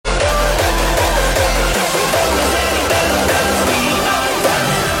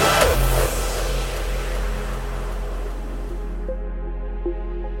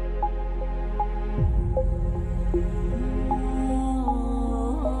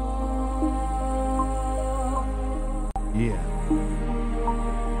Yeah.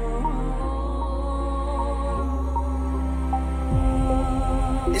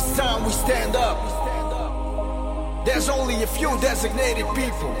 It's time we stand up. There's only a few designated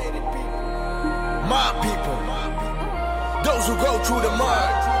people. My people. Those who go through the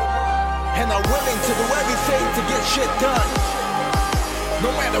mud and are willing to do everything to get shit done.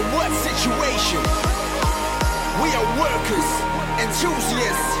 No matter what situation. We are workers,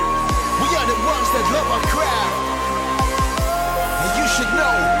 enthusiasts. We are the ones that love our craft. And you should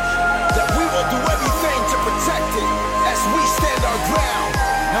know that we will do everything to protect it as we stand our ground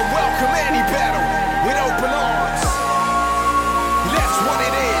and welcome any battle with open arms. That's what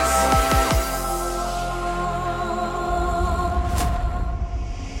it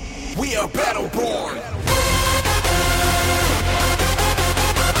is. We are battle born.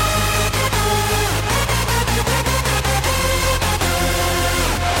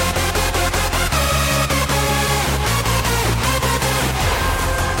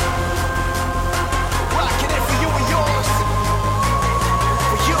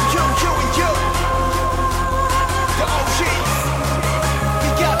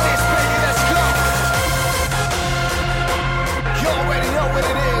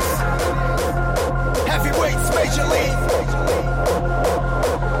 Major League.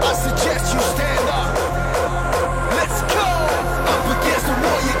 I suggest you stand up. Let's go. Up against the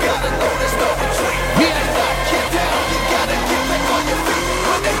wall, you gotta know there's no retreat. When they knock you down, you gotta get back on your feet.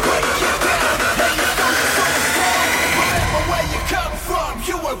 When they break you down, and you know you're so strong. Remember where you come from,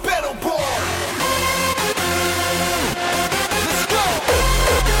 you were battle born. Let's go.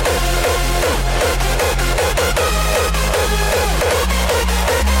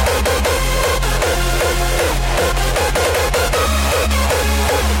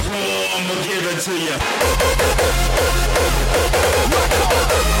 I'ma give it to you.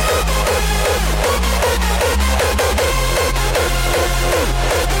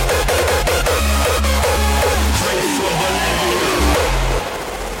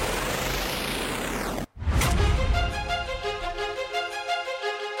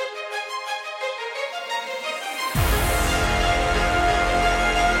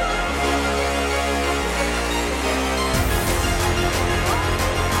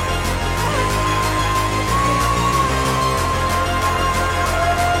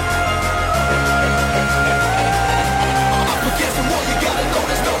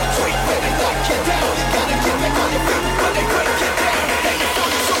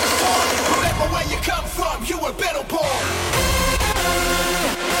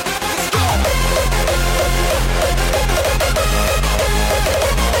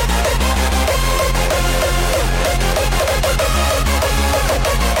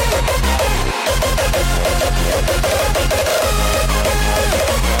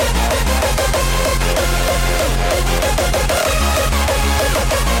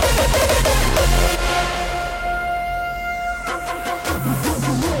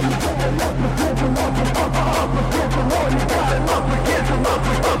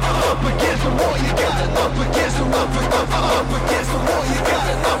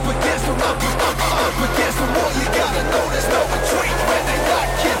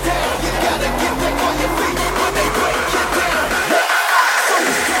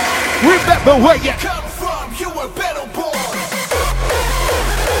 Remember where you come from, you were battle born.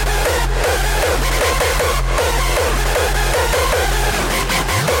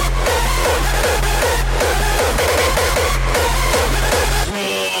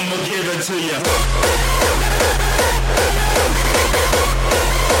 I'ma give it to you.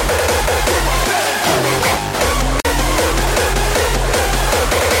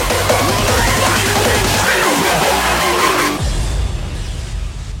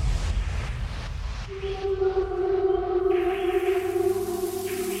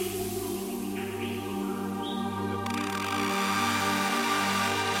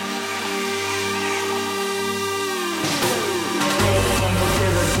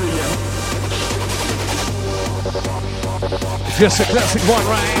 Just a classic one,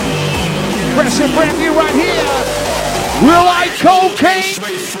 right? Fresh and brand new right here. We're like cocaine.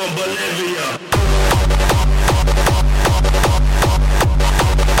 Straight from Bolivia.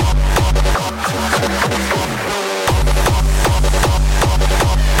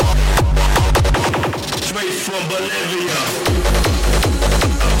 Straight from Bolivia.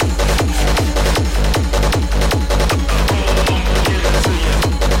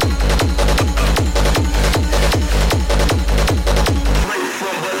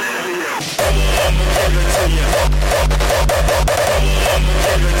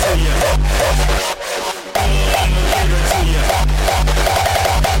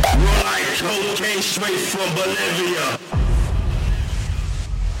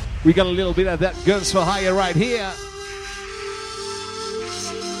 We got a little bit of that Guns for Hire right here.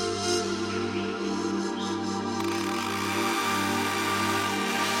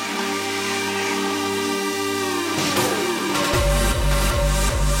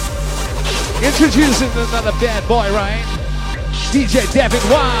 Introducing another bad boy, right? DJ Devin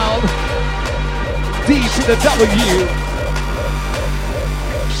Wild. D to the W.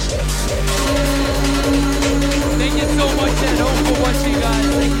 Thank you so much at home for watching, guys.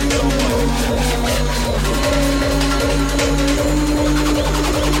 Thank you so much.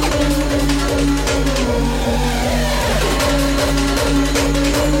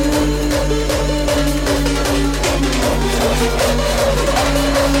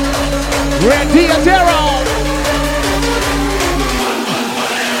 Randy Adero.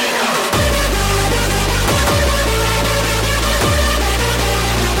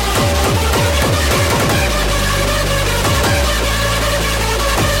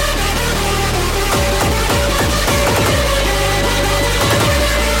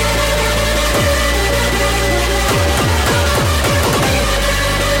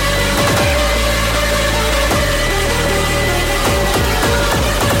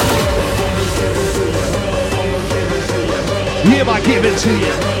 Here I give it to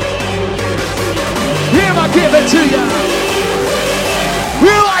you. Here I give it to you.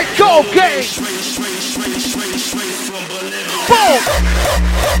 Here I go, gang. Boom.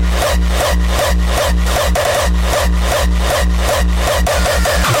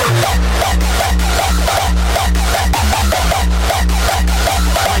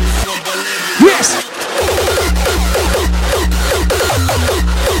 Yes.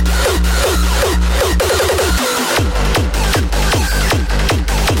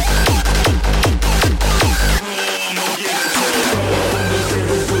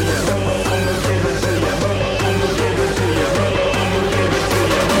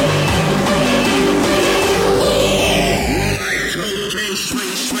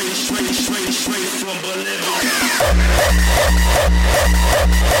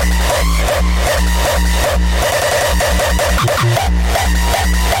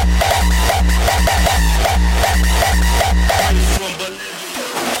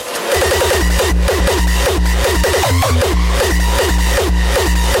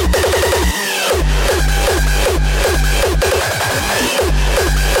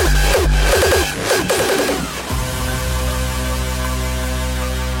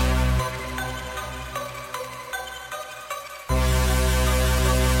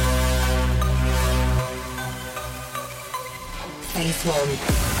 Phase 1.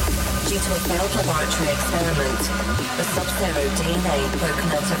 Due to a failed laboratory experiment, the sub-zero DNA broken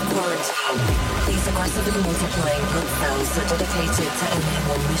out of quarantine. These aggressively multiplying blood cells are dedicated to only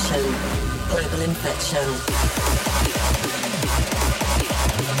one mission: global infection.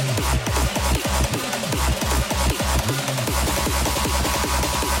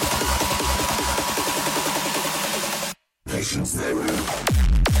 Patient 0.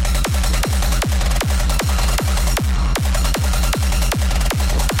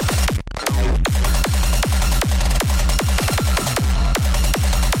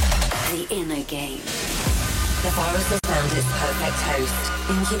 The virus has found its perfect host.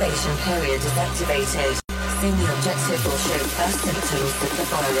 Incubation period is activated. Soon the objective will show first symptoms of the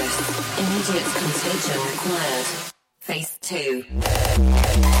virus. Immediate contagion required. Phase 2.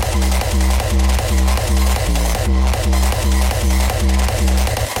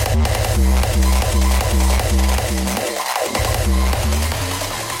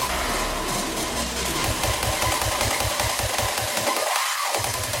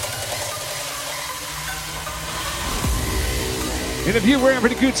 And if you were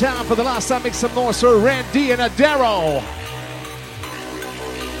having a good time for the last time, make some noise for Randy and Adero.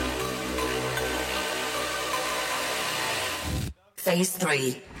 Phase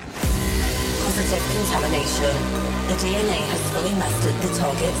 3. Positive contamination. The DNA has fully mastered the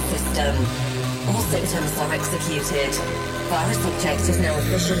target system. All symptoms are executed. Virus object is now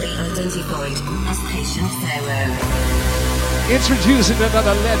officially identified as Patient 0. Introducing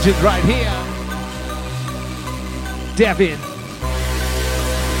another legend right here. Devin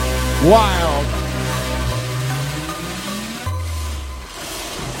Wild.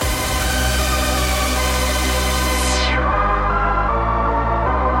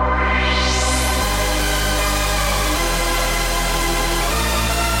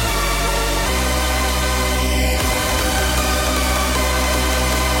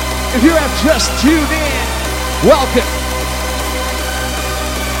 If you have just tuned in, welcome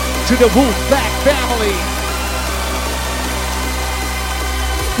to the Wolfpack family.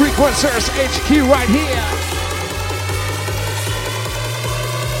 Frequencerz HQ right here.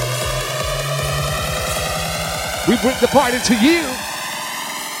 We bring the party to you.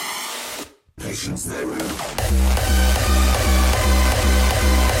 Patience therein.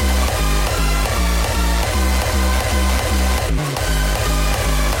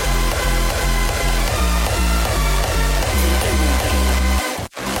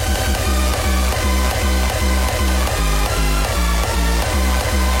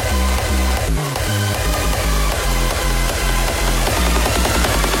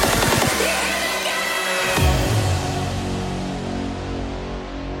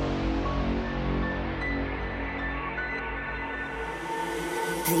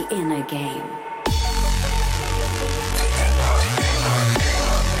 The inner game.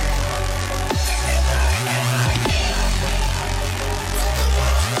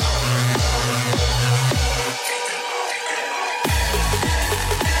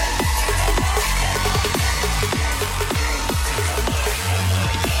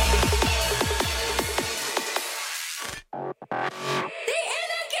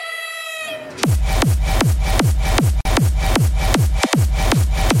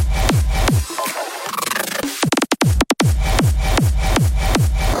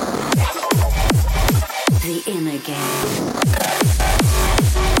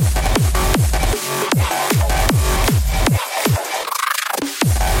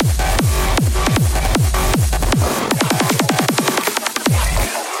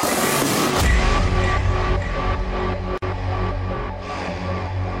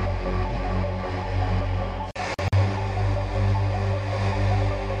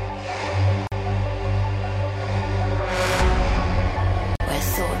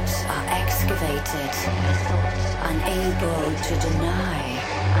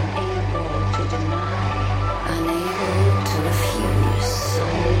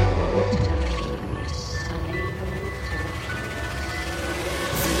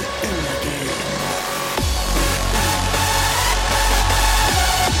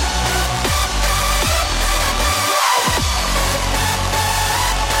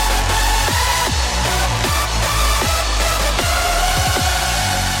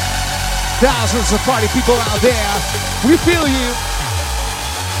 Thousands of party people out there, we feel you.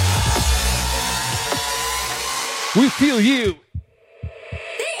 We feel you.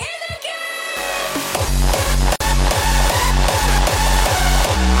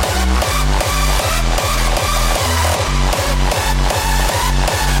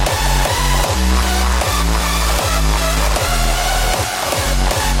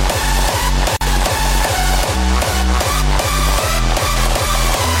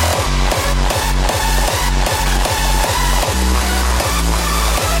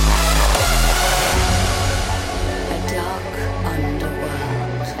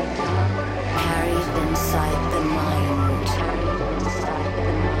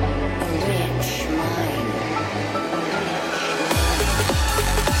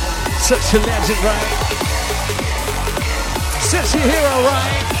 Such a legend, right? Such a hero,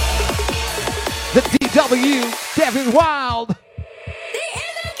 right? The DW, Devin Wild.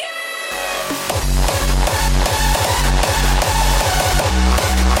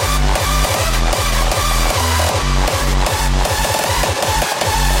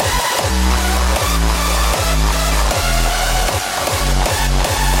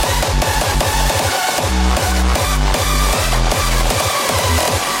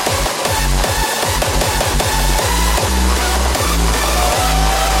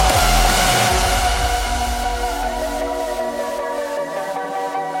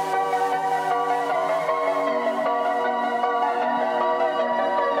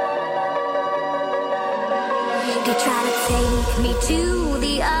 They try to take me to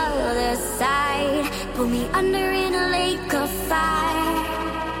the other side, pull me under in a lake of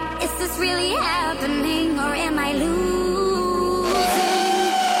fire. Is this really happening, or am I losing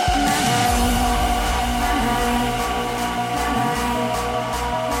my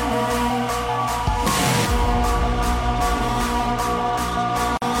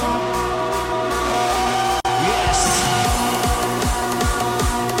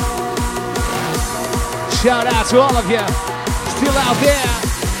Shout out to all of you, still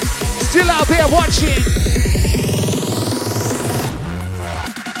out there watching.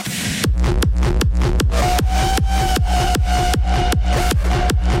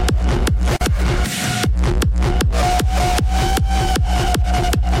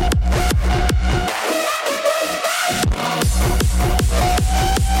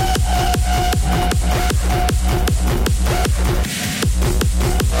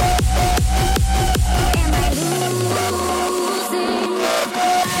 am I losing?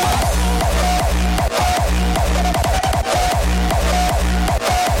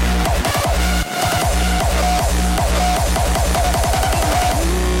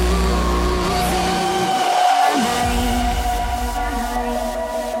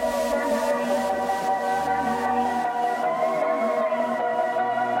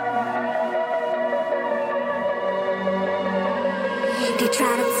 They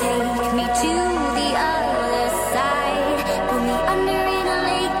try to take me to the other side, put me under in a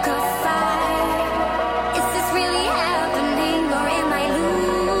lake of fire. Is this really happening, or am I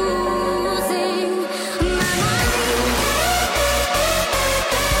losing my mind?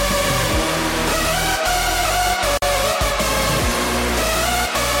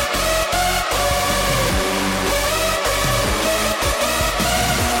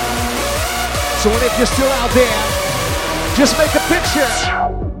 So if you're still out there, just make a picture,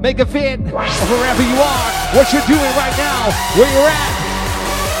 make a vid of wherever you are, what you're doing right now, where you're at,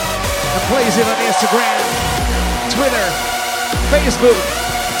 and plays it on Instagram, Twitter, Facebook.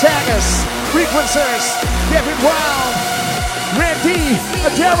 Tag us, Frequencerz, Kevin Brown, Randy,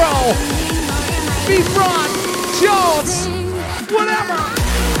 Adero, B-Front, Jones, whatever.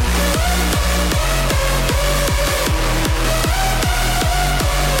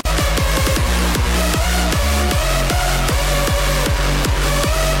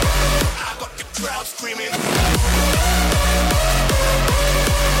 Screaming.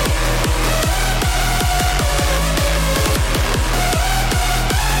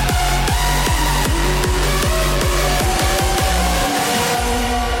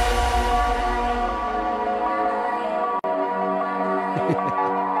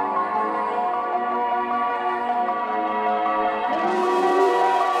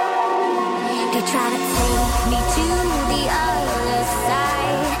 They try to take me to the other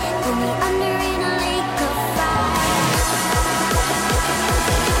side, put me under in a lake of fire.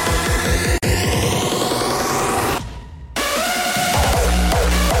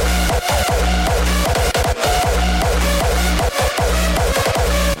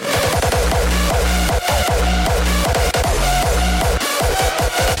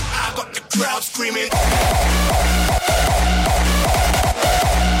 I got the crowd screaming.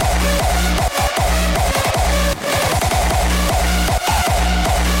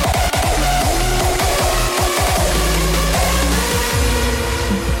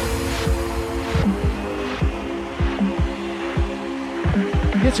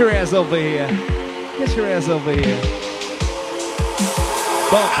 Get your ass over here. Get your ass over here.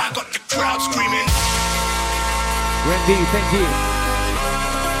 Bump. I got the crowd screaming. Randy, thank you.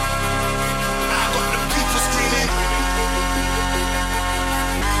 I got the people screaming.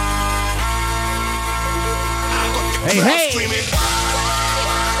 I got the crowd Hey. screaming.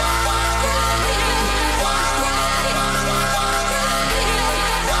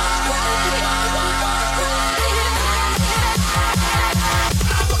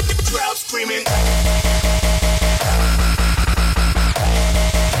 I got the crowd screaming.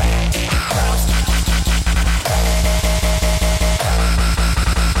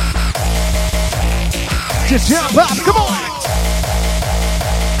 Just jump up, come on!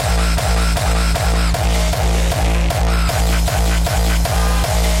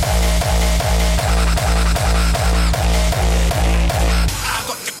 I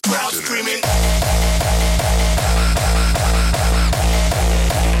got the crowd screaming.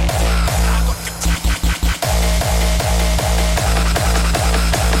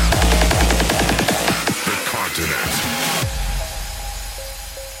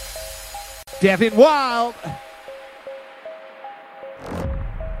 Devin Wild.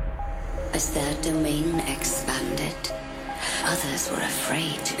 As their domain expanded, others were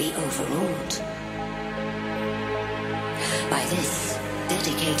afraid to be overruled by this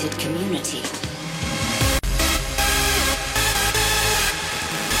dedicated community.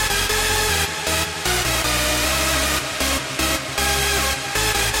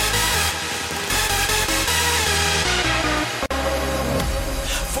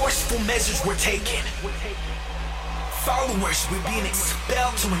 Forceful measures were taken. Followers were being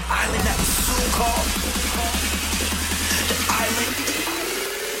expelled to an island that was soon called the Island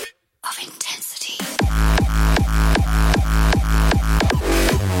Of intensity.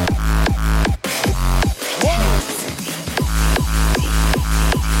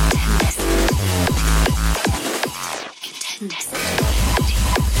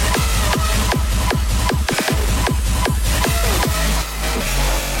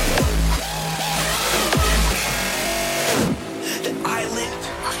 the Island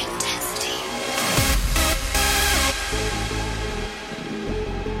Of intensity.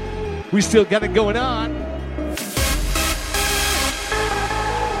 We still got it going on.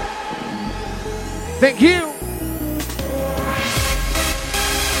 Thank you.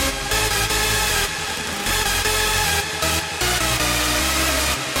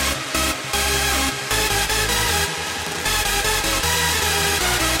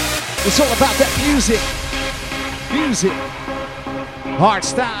 It's all about that music. Music.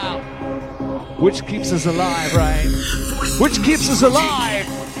 Hardstyle. Which keeps us alive, right? Which keeps us alive.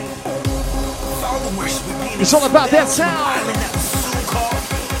 It's all about that sound.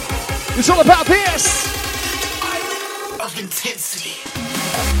 It's all about this. Of intensity.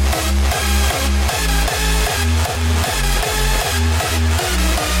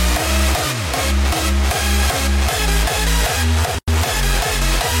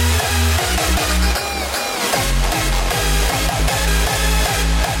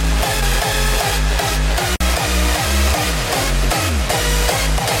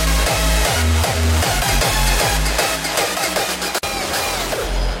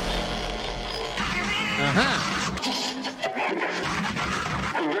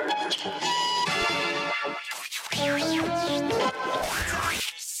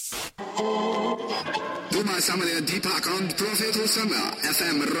 Deepak on Profetul Sama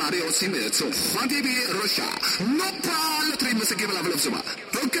FM Radio Simit so Fanti bi Russia no pal trim se give level of Zuma.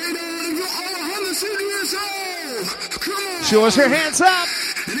 Okay, now you all on the serious. Come on. Show us your hands up.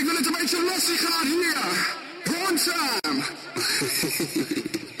 En ik wil het een beetje lastig gaan hier. One time.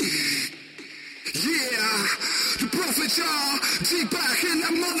 Yeah, the prophets are Deepak in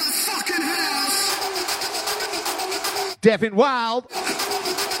the motherfucking house. Devin Wild.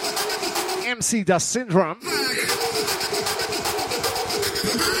 MC Das Syndrome.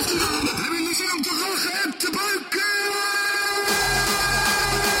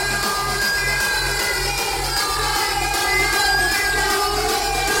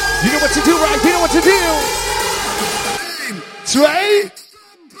 You know what to do, right? You know what to do. Trey?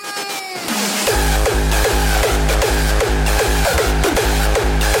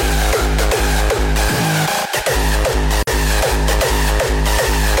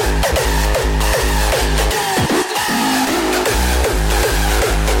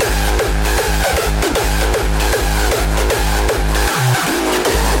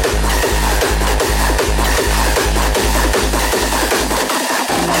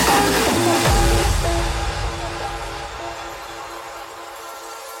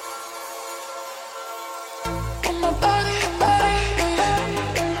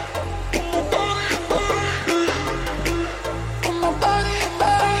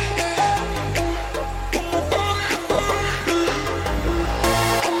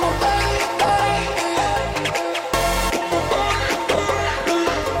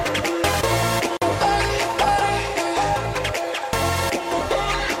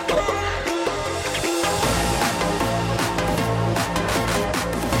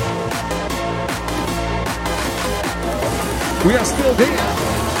 We are still there.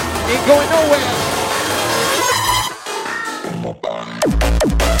 Ain't going nowhere.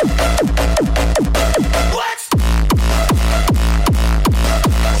 What?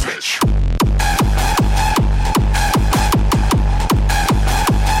 Switch.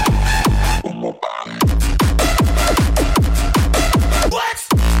 What?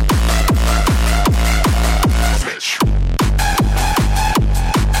 Switch.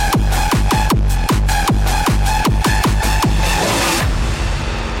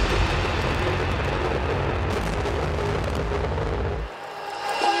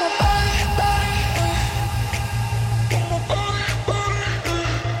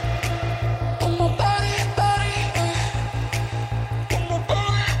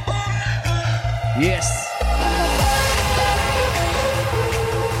 Yes.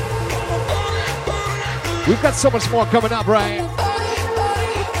 We've got so much more coming up, right?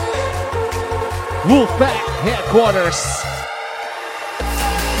 Wolfpack headquarters.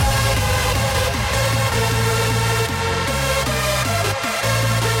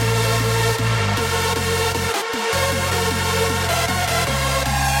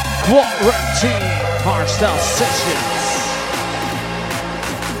 Quarantine Hardstyle sessions.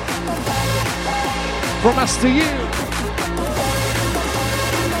 From us to you.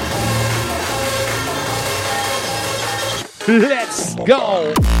 Let's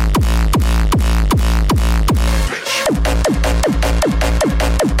go.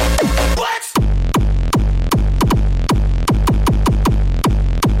 What?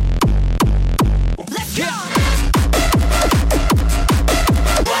 Let's go.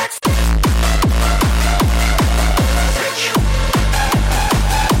 What?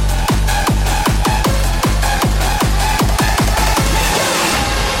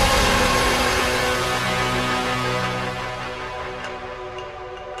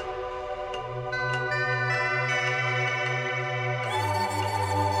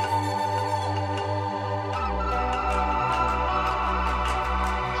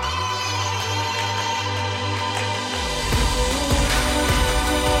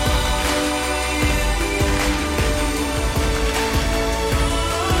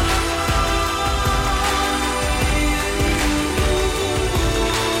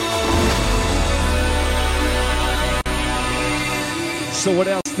 So what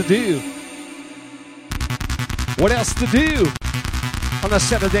else to do? What else to do on a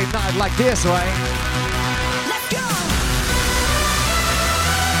Saturday night like this, right? Let's go!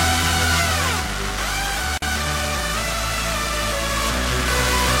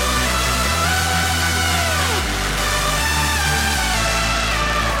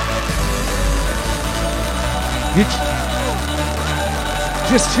 You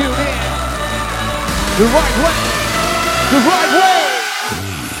just tune in the right way. The right way.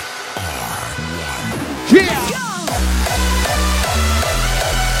 Yeah.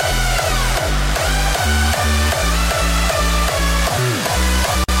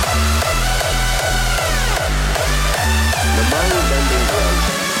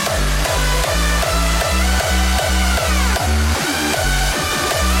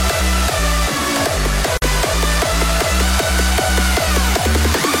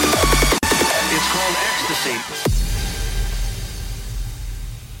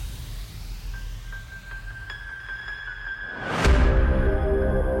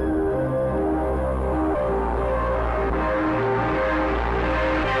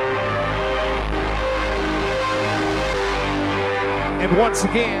 Once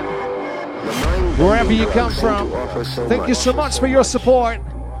again, wherever you come from, thank you so much for your support.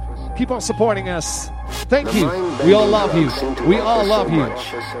 Keep on supporting us. Thank you. We all love you. We all love you.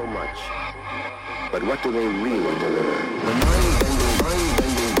 But what do they really deliver?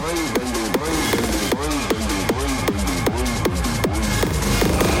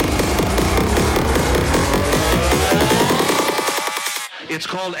 It's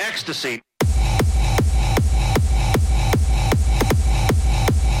called ecstasy.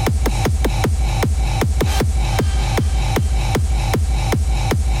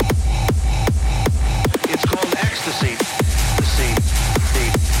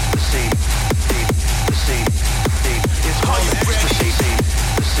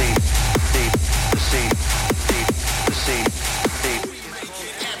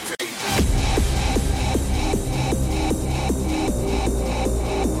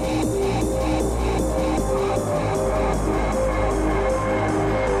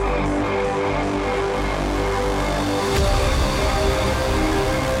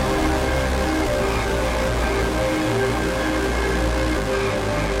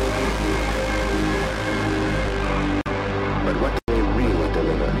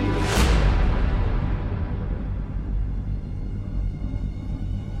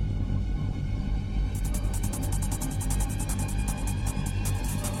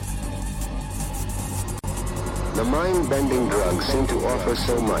 The mind-bending drugs seem to offer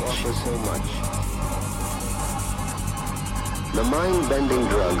so much. The mind-bending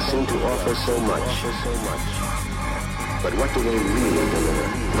drugs seem to offer so much. But what do they really deliver?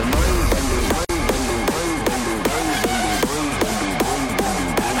 The mind-bending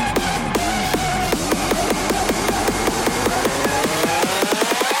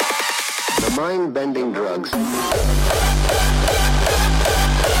mind-bending drugs.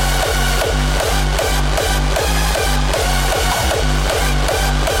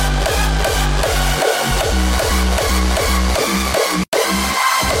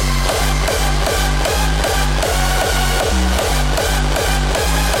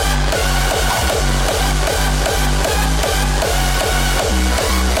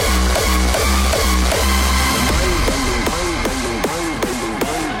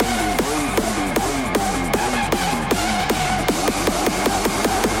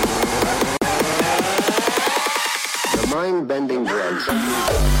 Mind-bending drugs.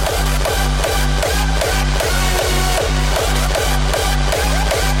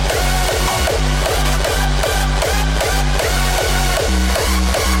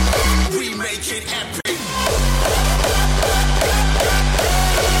 We make it epic.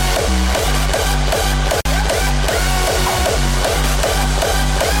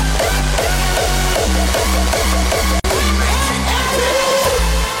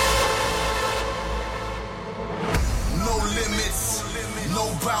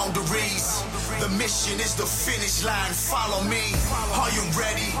 Is the finish line, follow me. Are you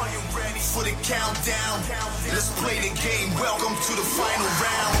ready for the countdown? Let's play the game, welcome to the final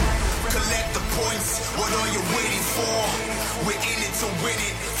round. Collect the points, what are you waiting for? We're in it to win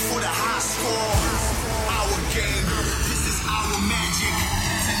it, for the high score. Our game, this is our magic.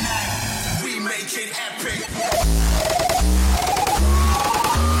 Tonight, we make it epic.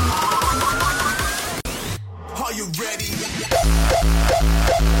 Are you ready?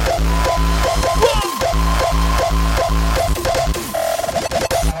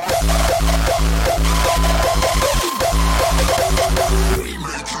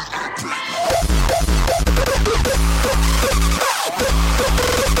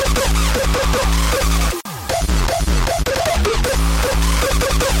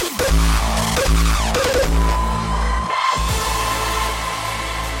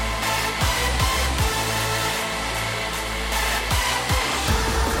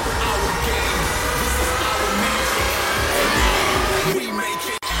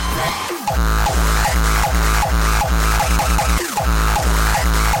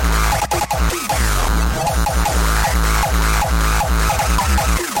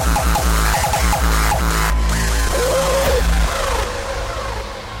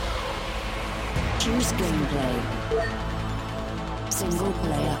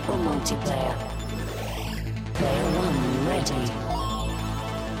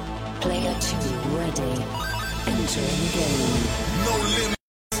 Player 2 ready. Entering game. No limits,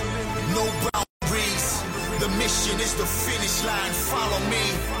 no boundaries. The mission is the finish line. Follow me.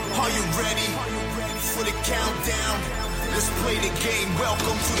 Are you ready for the countdown? Let's play the game.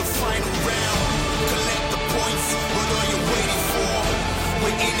 Welcome to the final round. Collect the points. What are you waiting for?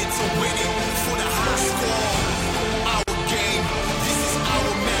 We're in it to win it for the high score. Our game. This is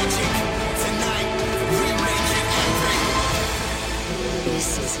our magic. Tonight, we make it epic.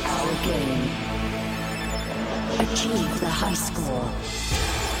 This is our game. Achieve the high score.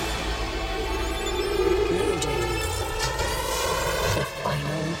 Loading. The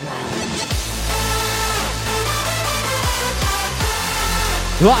final round.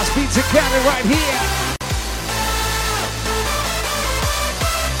 Last Pizza Cannon right here.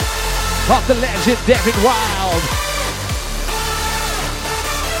 Of the legend David Wild.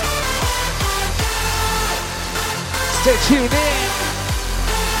 Stay tuned in.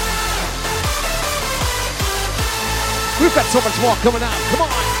 We've got so much more coming up. Come on.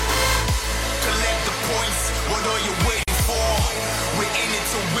 Collect the points. What are you waiting for? We're in it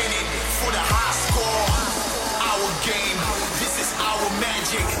to win it for the high score. Our game. This is our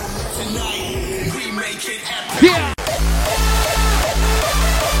magic. Tonight, we make it epic. Yeah.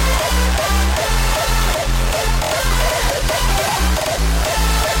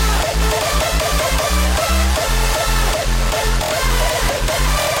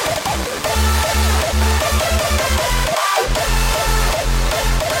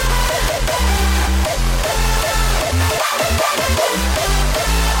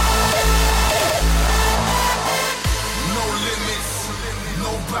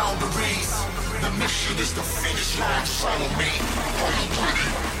 Is the finish line, follow me. Are you ready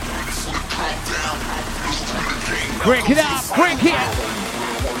for the countdown? Let's play the game. Crank it up, crank it.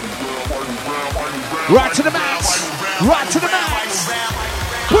 Right to the max, right to the max.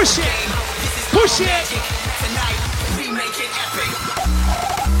 Push it, push it. Tonight, we make it epic.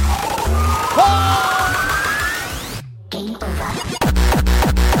 Game over.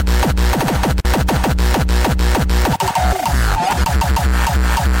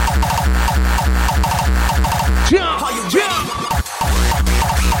 Jump, jump.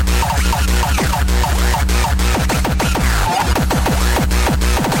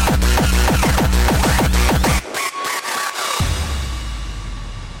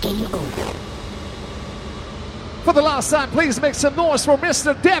 For the last time, please make some noise for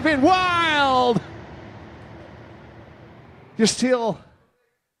Mr. David Wild. You're still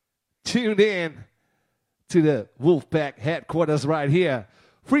tuned in to the Wolfpack headquarters right here.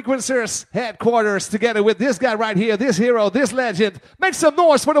 Frequencerz headquarters together with this guy right here, this hero, this legend. Make some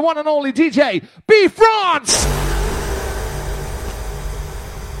noise for the one and only DJ, B France.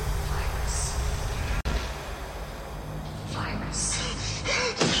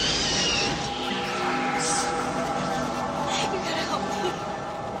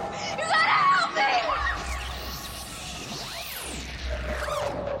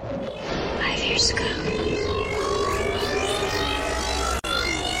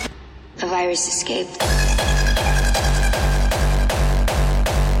 The virus escaped.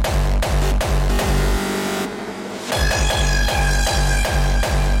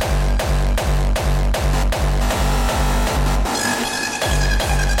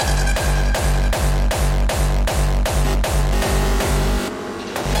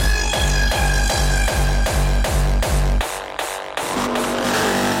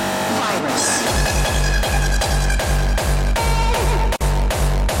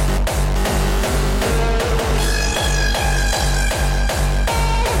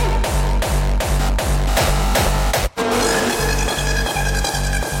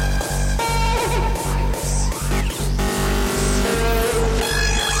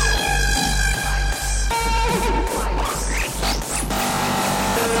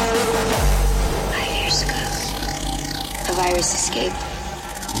 Escaped.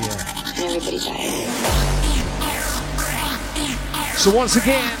 Yeah. And everybody died. So once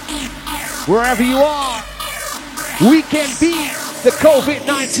again, wherever you are, we can beat the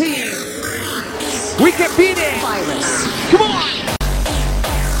COVID-19. We can beat it. Virus. Come on.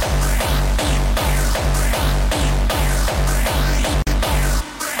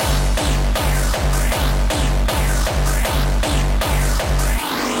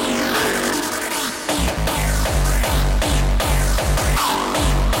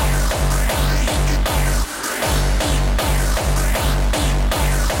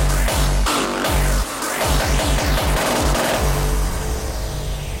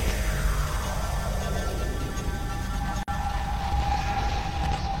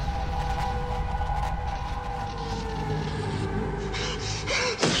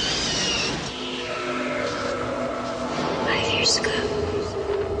 years ago,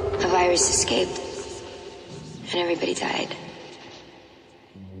 a virus escaped, and everybody died.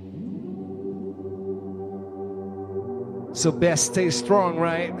 So best stay strong,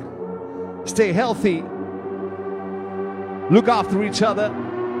 right? Stay healthy. Look after each other.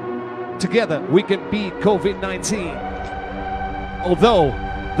 Together, we can beat COVID-19. Although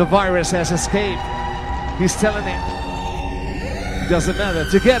the virus has escaped, he's telling it. It doesn't matter.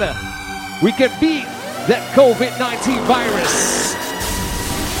 Together, we can beat that COVID-19 virus.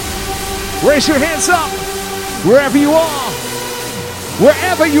 Raise your hands up wherever you are.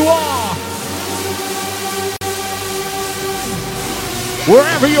 Wherever you are.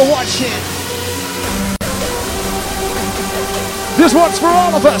 Wherever you're watching. This one's for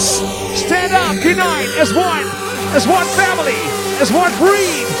all of us. Stand up, unite as one family, as one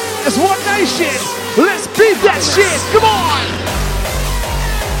breed, as one nation. Let's beat that shit. Come on.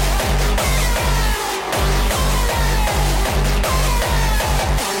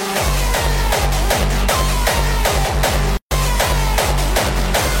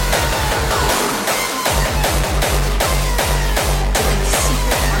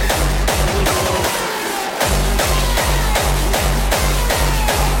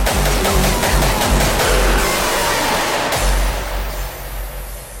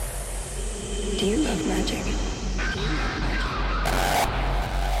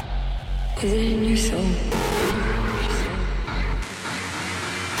 Is it in your soul?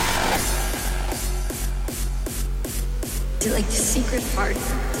 Is it like the secret part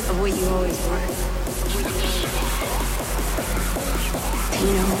of what you always wanted? Do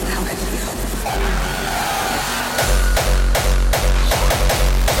you know how I feel?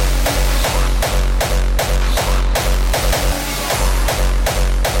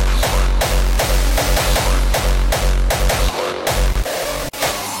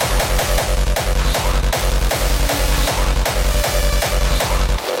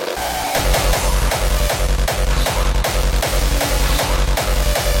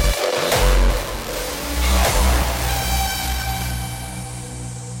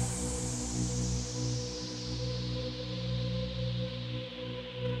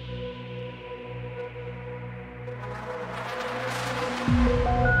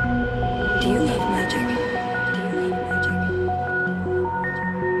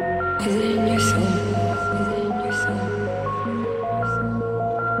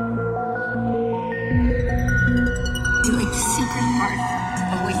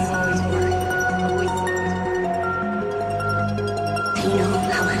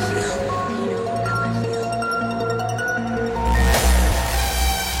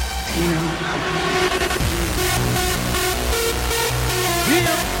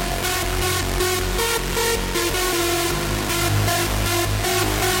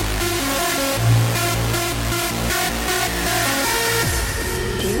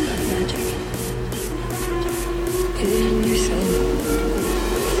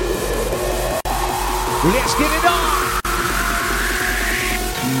 Let's get it on.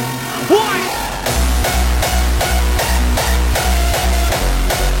 One.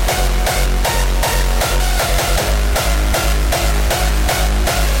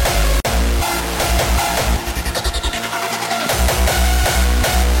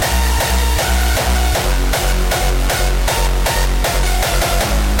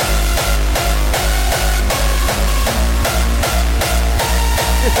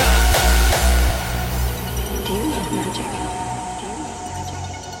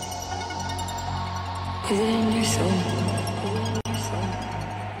 Is it in your soul?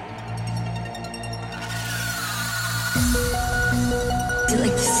 Is it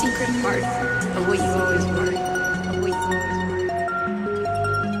like the secret part of what you always wanted?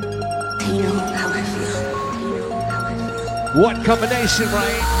 Do you know how I feel? What combination,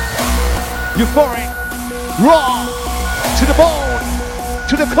 right? Euphoric, raw, to the bone,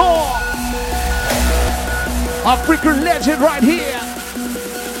 to the core. Our freaking legend right here,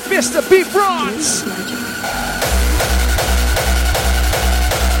 Mr. B. Bronze.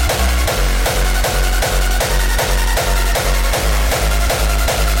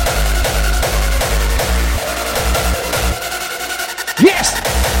 Yes!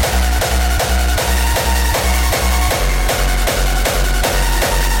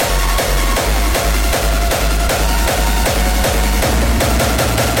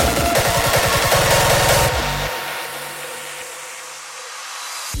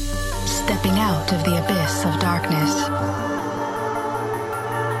 Stepping out of the abyss of darkness.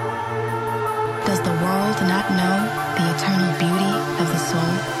 Does the world not know the eternal beauty of the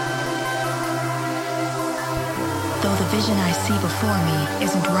soul? Though the vision I see before me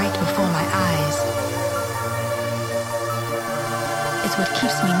isn't right before my eyes, is what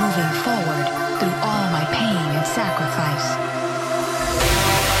keeps me moving forward through all my pain and sacrifice.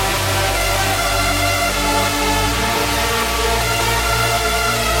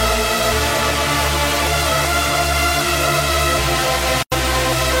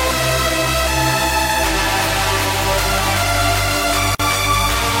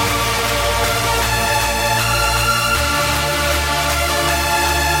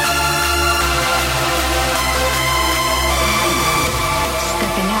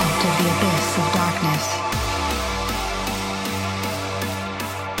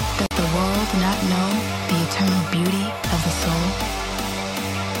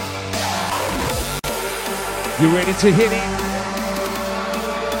 You ready to hit it?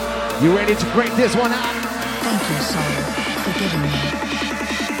 You ready to break this one out? Thank you, soul, for giving me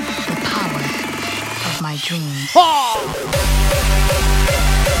the power of my dreams.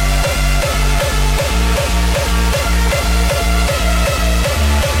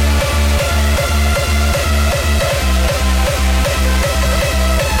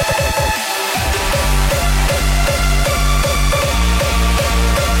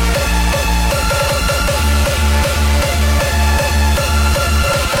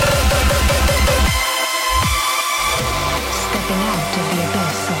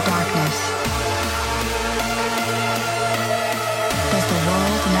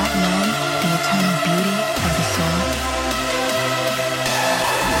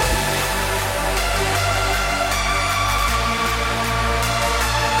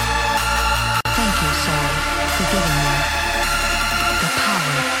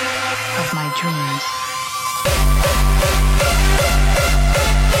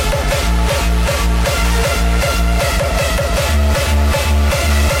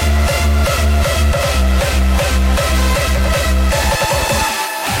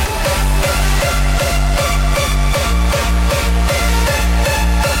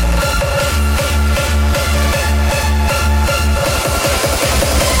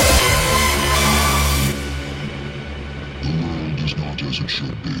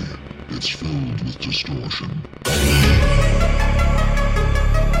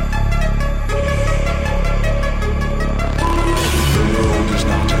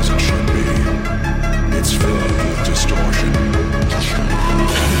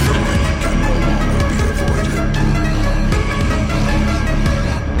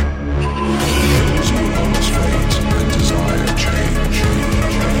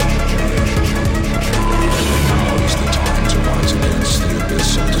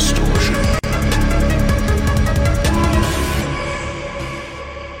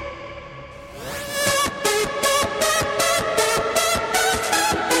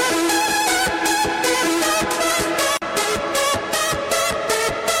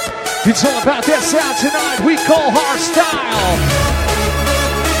 It's all about that sound tonight we call Hardstyle.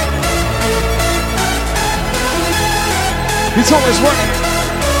 It's always running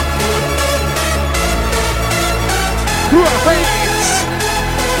through our veins.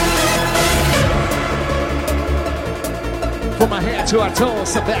 From my head to our toes,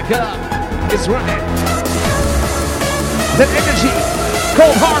 so back up. It's running. That energy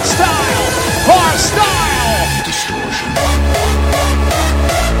called Hardstyle. Hardstyle. Distortion.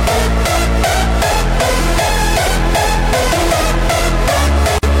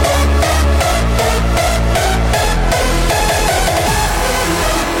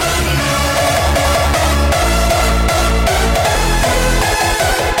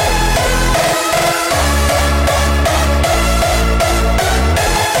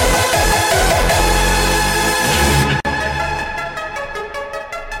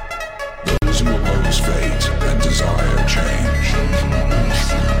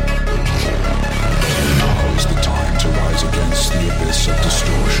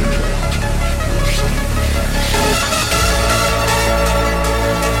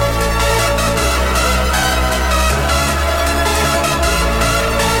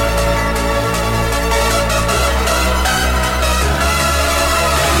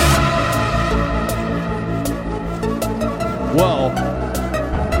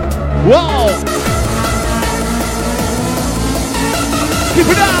 Whoa! Keep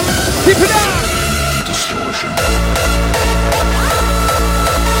it up! Keep it up! Distortion.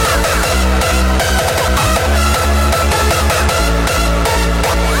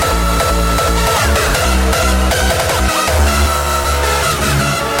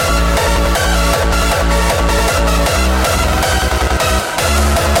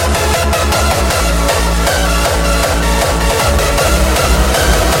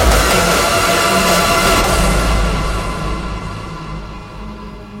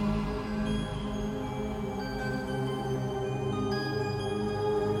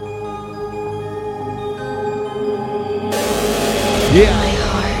 In my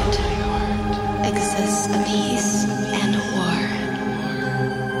heart exists a peace and a war.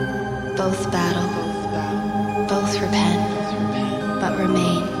 Both battle, both repent, but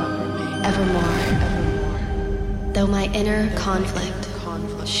remain evermore. Though my inner conflict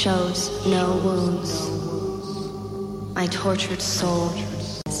shows no wounds, my tortured soul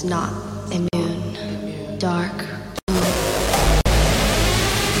is not immune. Dark.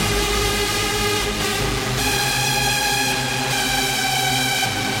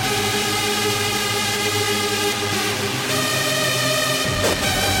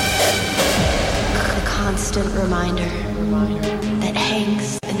 A constant reminder that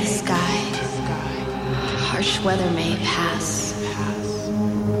hangs in the sky. Harsh weather may pass,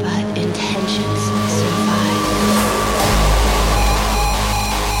 but intentions survive.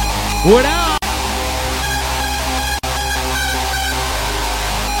 What up?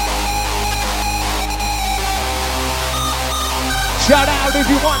 Shout out if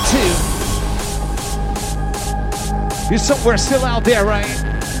you want to. You're somewhere still out there, right?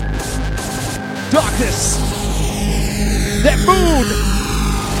 Darkness. That moon.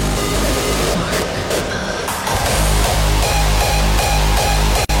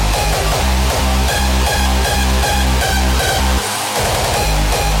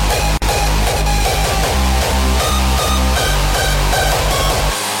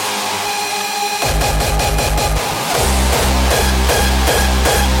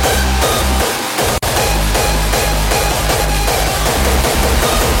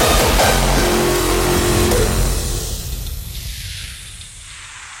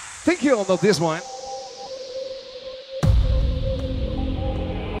 think you all know this one.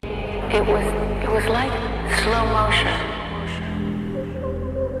 It was like slow motion.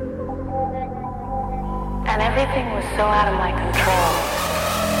 And everything was so out of my control.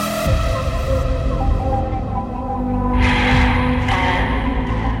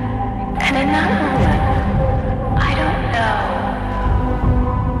 And in that moment, I don't know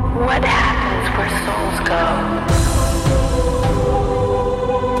what happens where souls go.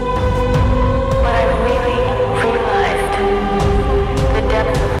 But I really realized the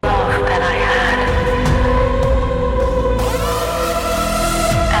depth of love that I had.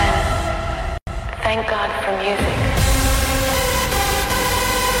 And thank God for music.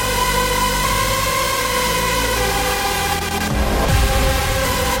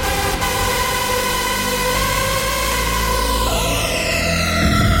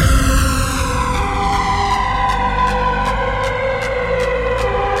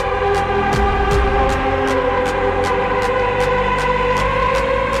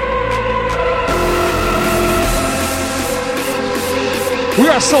 We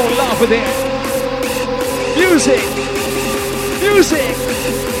are so in love with it. Music, music,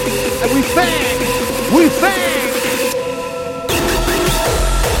 and we bang, we bang.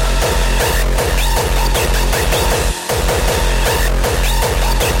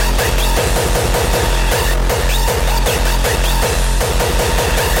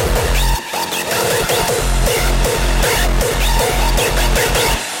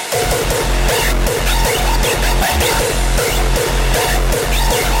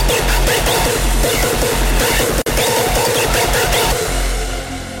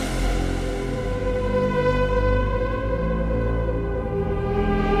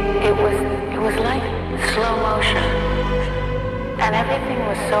 It was like slow motion, and everything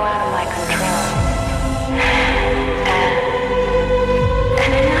was so out of my control.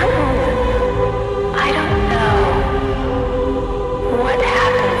 And in that moment, I don't know what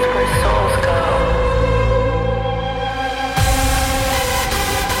happens where souls go.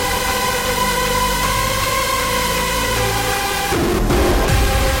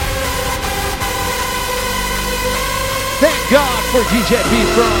 Thank God for DJ B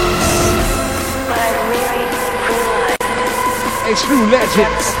France. But I really realized A true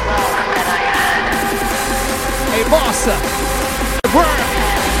legend. the love that I had. A bossa. Work.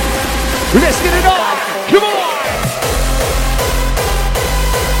 Let's get it on. Come on.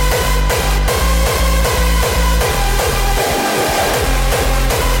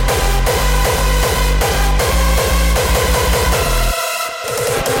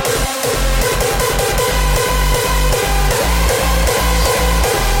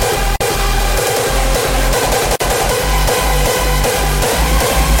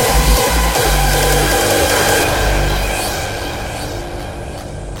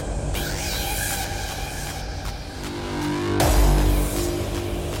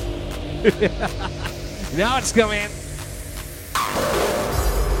 Now it's coming.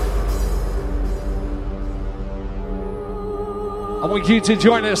 I want you to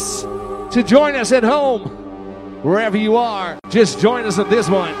join us at home. Wherever you are, just join us on this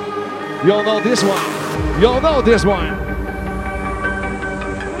one. You'll know this one. You'll know this one.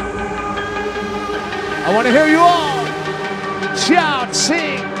 I want to hear you all shout,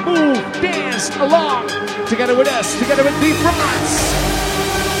 sing, move, dance along together with us, together with Deep Fronts.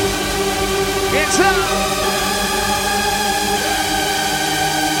 Hands up.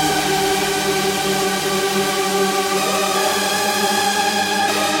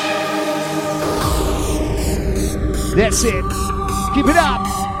 That's it. Keep it up.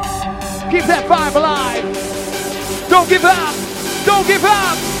 Keep that vibe alive. Don't give up. Don't give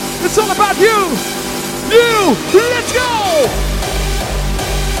up. It's all about you. You. Let's go.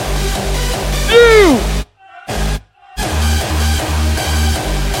 You.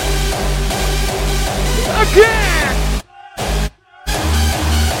 Again.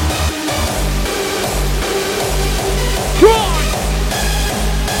 Come on.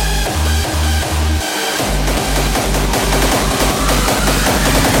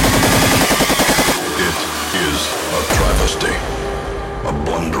 A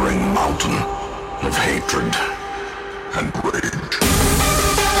blundering mountain of hatred and rage.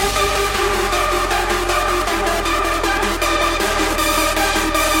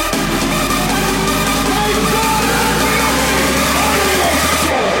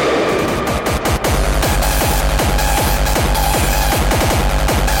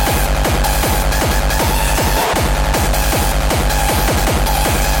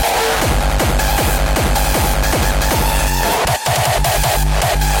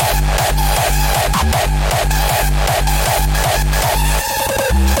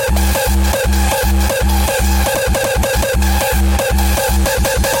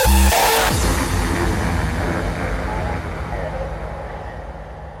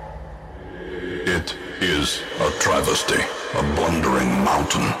 A blundering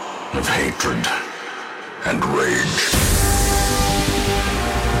mountain of hatred and rage.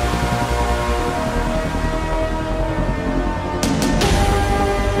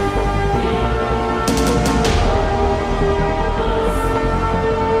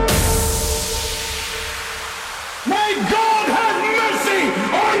 May God have mercy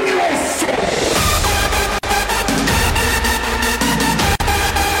on your soul!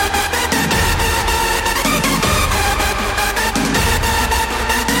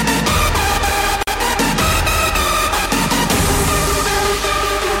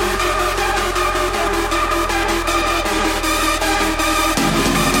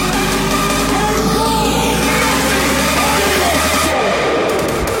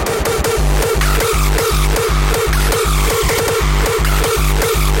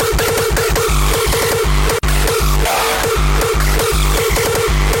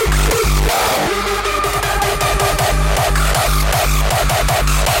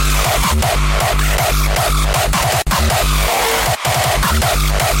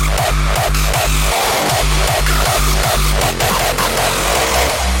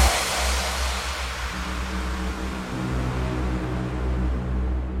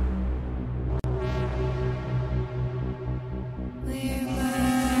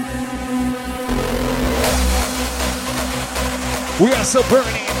 We are so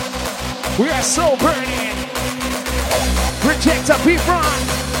burning. We are so burning. Reject our people.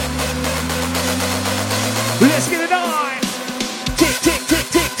 Let's get it on. Tick, tick, tick,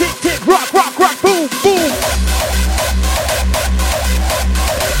 tick, tick, tick. Rock, rock, rock. Boom, boom.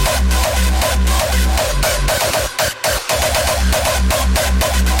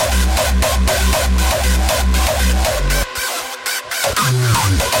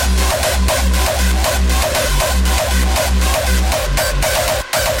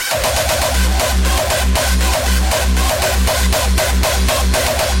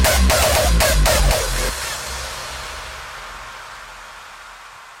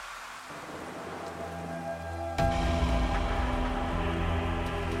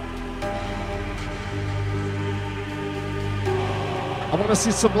 I want to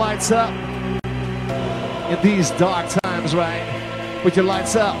see some lights up in these dark times, right? Put your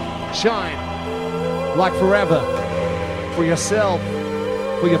lights up, shine like forever, for yourself,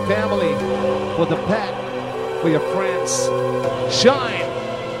 for your family, for the pet, for your friends. Shine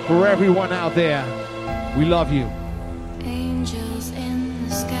for everyone out there. We love you. Angels in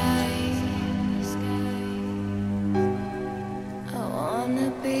the sky. I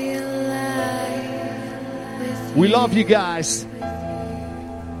wanna be alive with We love you guys.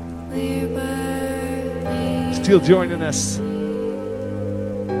 We're burning. Still joining us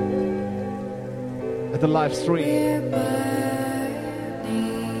at the live stream.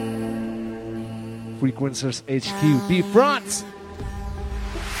 Frequencerz HQ, deep front.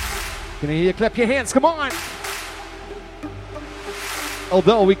 Can I hear you clap your hands? Come on.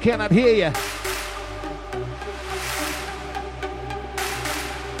 although we cannot hear you.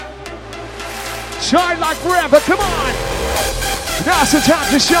 Shine like forever, come on! Now's the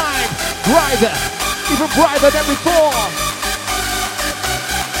time to shine! Brighter, even brighter than before!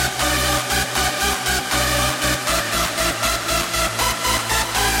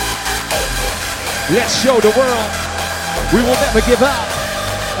 Let's show the world we will never give up.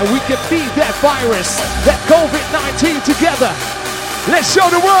 And we can beat that virus, that COVID-19 together. Let's show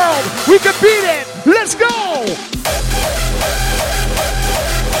the world we can beat it. Let's go!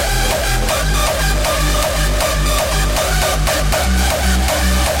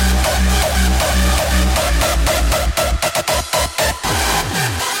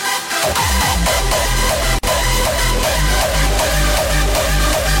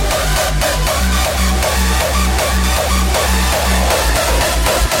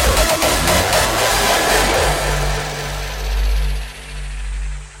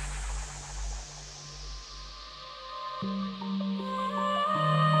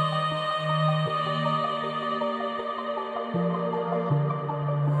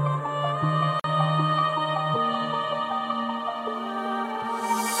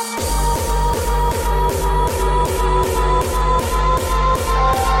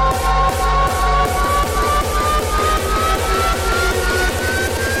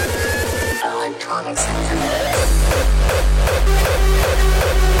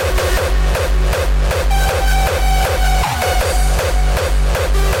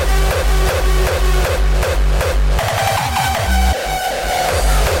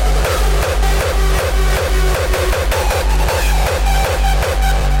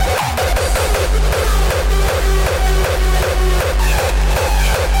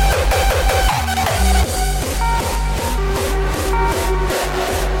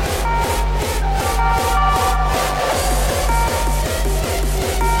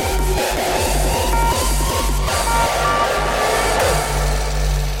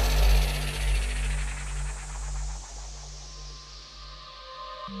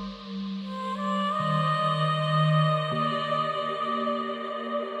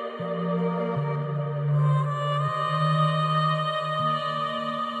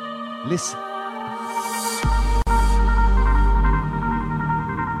 Listen.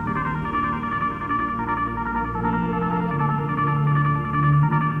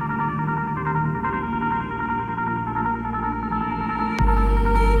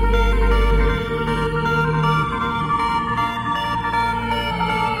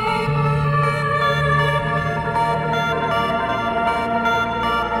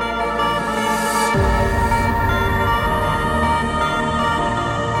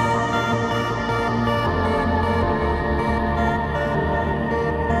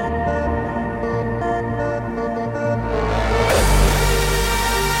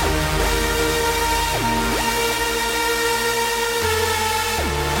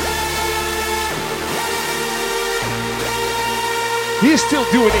 He's still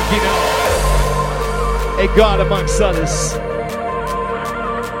doing it, you know. A God amongst others.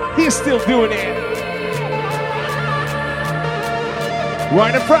 He's still doing it.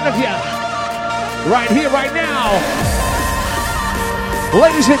 Right in front of you. Right here, right now.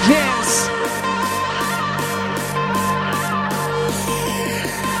 Ladies and gents.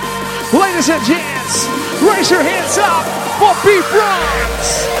 Ladies and gents, raise your hands up for Beef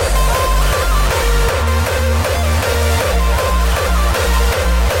Bronx.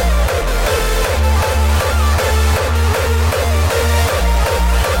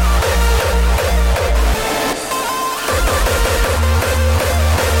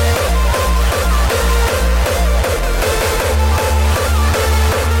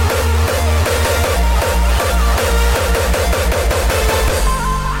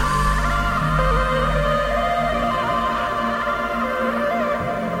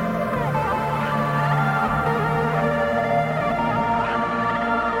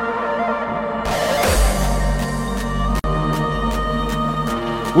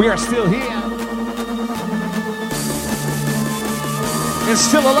 We are still here and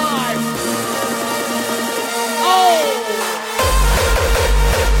still alive. Oh!